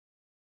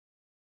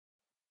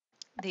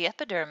The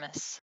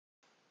epidermis.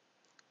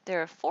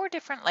 There are 4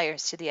 different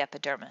layers to the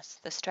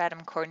epidermis: the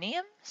stratum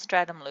corneum,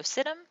 stratum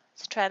lucidum,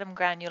 stratum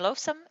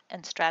granulosum,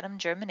 and stratum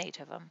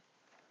germinativum.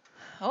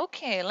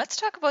 Okay, let's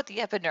talk about the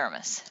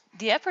epidermis.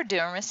 The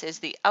epidermis is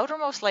the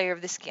outermost layer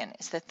of the skin.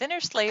 It's the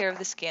thinnest layer of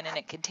the skin, and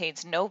it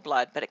contains no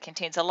blood, but it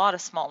contains a lot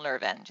of small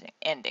nerve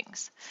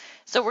endings.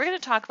 So we're going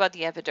to talk about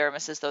the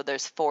epidermis as though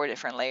there's 4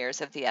 different layers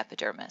of the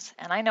epidermis.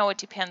 And I know it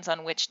depends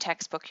on which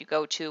textbook you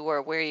go to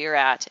or where you're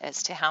at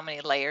as to how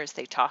many layers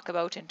they talk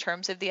about in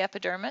terms of the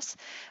epidermis,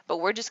 but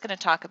we're just going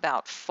to talk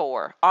about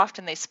 4.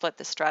 Often they split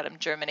the stratum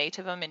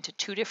germinativum into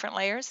 2 different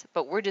layers,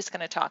 but we're just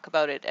going to talk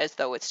about it as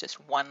though it's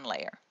just one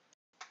layer.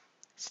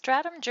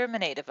 Stratum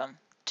germinativum,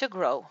 to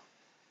grow.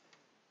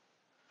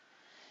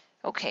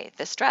 Okay,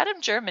 the stratum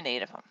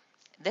germinativum.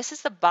 This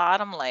is the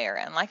bottom layer,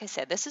 and like I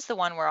said, this is the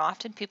one where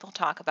often people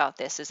talk about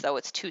this as though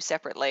it's 2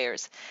 separate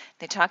layers.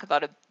 They talk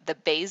about the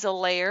basal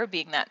layer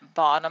being that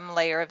bottom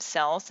layer of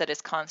cells that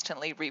is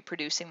constantly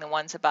reproducing the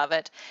ones above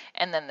it,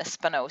 and then the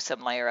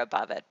spinosum layer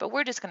above it. But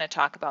we're just going to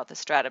talk about the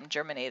stratum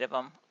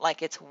germinativum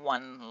like it's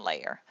one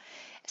layer.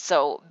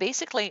 So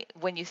basically,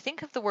 when you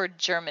think of the word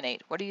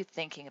germinate, what are you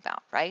thinking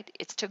about, right?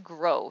 It's to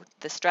grow.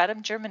 The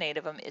stratum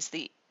germinativum is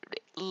the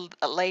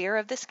layer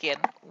of the skin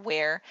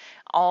where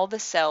all the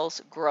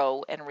cells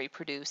grow and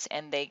reproduce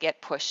and they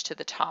get pushed to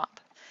the top.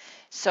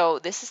 So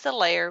this is the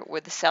layer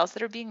where the cells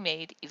that are being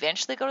made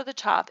eventually go to the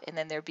top and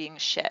then they're being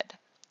shed.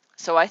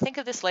 So I think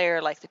of this layer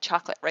like the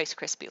chocolate Rice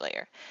Krispie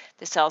layer.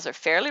 The cells are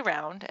fairly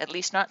round, at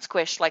least not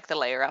squished like the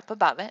layer up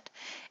above it,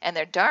 and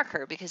they're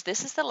darker because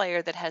this is the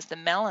layer that has the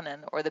melanin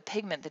or the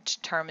pigment that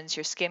determines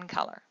your skin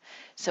color.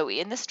 So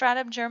in the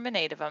stratum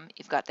germinativum,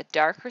 you've got the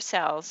darker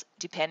cells,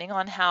 depending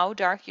on how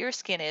dark your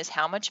skin is,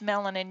 how much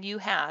melanin you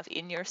have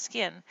in your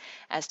skin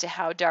as to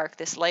how dark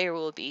this layer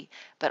will be,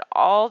 but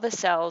all the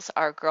cells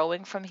are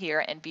growing from here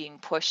and being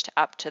pushed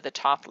up to the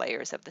top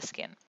layers of the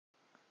skin.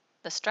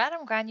 The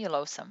stratum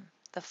granulosum,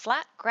 the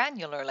flat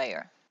granular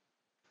layer.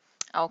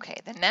 Okay,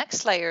 the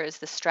next layer is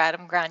the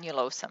stratum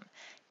granulosum.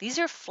 These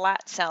are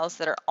flat cells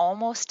that are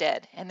almost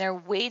dead, and they're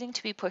waiting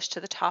to be pushed to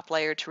the top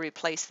layer to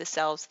replace the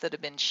cells that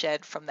have been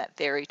shed from that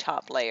very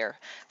top layer,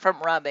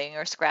 from rubbing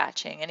or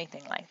scratching,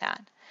 anything like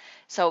that.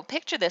 So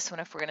picture this one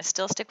if we're going to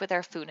still stick with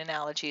our food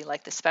analogy,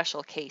 like the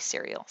Special K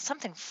cereal,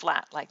 something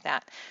flat like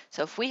that.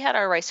 So if we had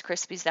our Rice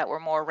Krispies that were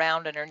more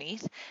round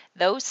underneath,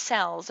 those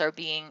cells are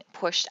being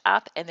pushed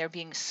up and they're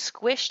being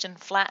squished and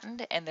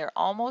flattened, and they're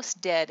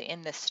almost dead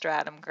in the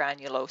stratum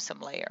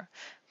granulosum layer.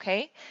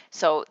 Okay,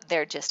 so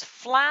they're just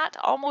flat,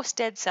 almost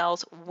dead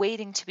cells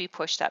waiting to be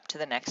pushed up to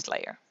the next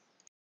layer.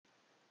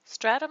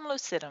 Stratum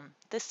lucidum,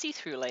 the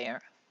see-through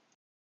layer.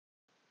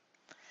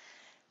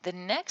 The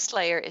next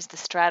layer is the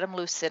stratum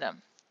lucidum.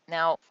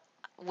 Now,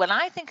 when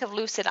I think of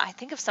lucid, I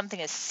think of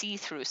something as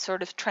see-through,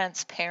 sort of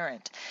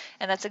transparent,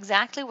 and that's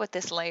exactly what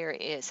this layer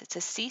is. It's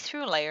a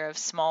see-through layer of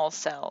small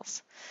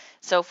cells.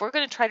 So if we're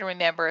going to try to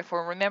remember, if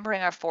we're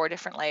remembering our 4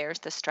 different layers,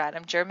 the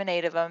stratum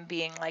germinativum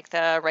being like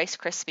the Rice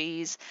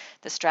Krispies,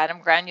 the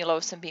stratum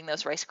granulosum being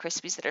those Rice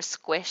Krispies that are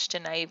squished,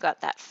 and now you've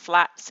got that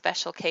flat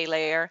Special K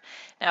layer.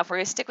 Now if we're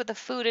going to stick with the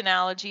food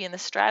analogy in the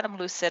stratum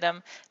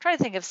lucidum, try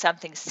to think of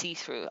something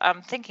see-through.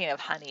 I'm thinking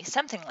of honey,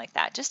 something like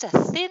that, just a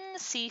thin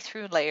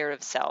see-through layer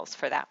of cells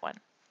for that one.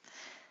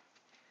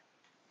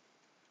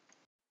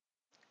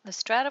 The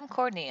stratum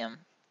corneum,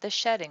 the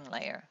shedding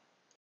layer.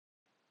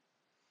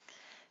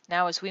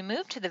 Now as we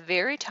move to the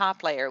very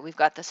top layer, we've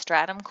got the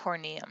stratum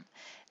corneum.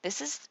 This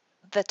is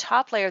the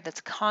top layer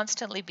that's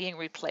constantly being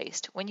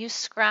replaced. When you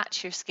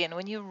scratch your skin,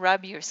 when you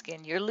rub your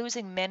skin, you're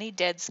losing many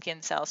dead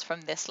skin cells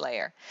from this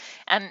layer.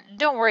 And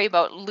don't worry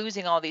about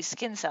losing all these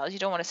skin cells. You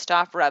don't want to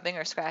stop rubbing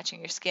or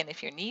scratching your skin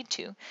if you need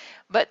to,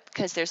 but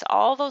because there's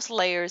all those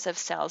layers of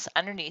cells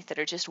underneath that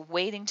are just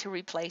waiting to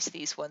replace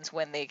these ones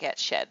when they get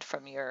shed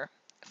from your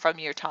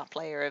top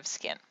layer of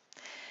skin.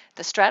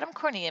 The stratum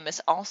corneum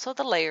is also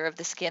the layer of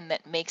the skin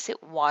that makes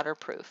it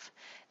waterproof.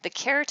 The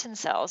keratin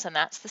cells, and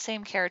that's the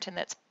same keratin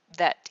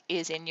that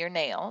is in your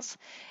nails,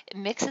 it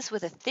mixes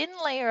with a thin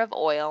layer of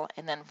oil,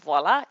 and then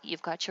voila,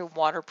 you've got your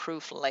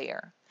waterproof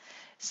layer.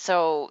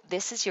 So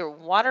this is your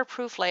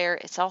waterproof layer.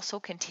 It's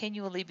also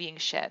continually being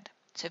shed.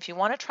 So if you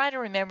want to try to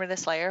remember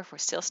this layer, if we're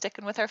still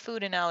sticking with our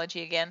food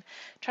analogy again,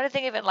 try to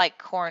think of it like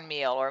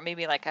cornmeal, or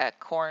maybe like a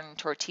corn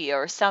tortilla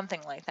or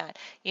something like that.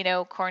 You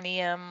know,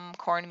 corneum,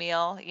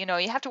 cornmeal, you know,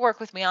 you have to work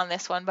with me on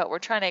this one, but we're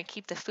trying to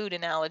keep the food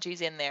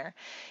analogies in there.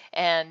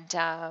 And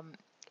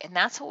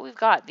that's what we've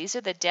got. These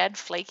are the dead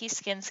flaky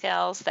skin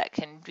cells that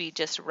can be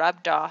just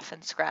rubbed off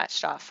and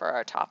scratched off for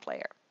our top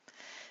layer.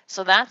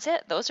 So that's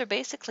it. Those are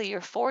basically your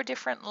 4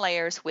 different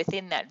layers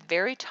within that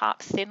very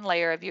top thin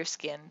layer of your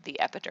skin, the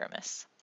epidermis.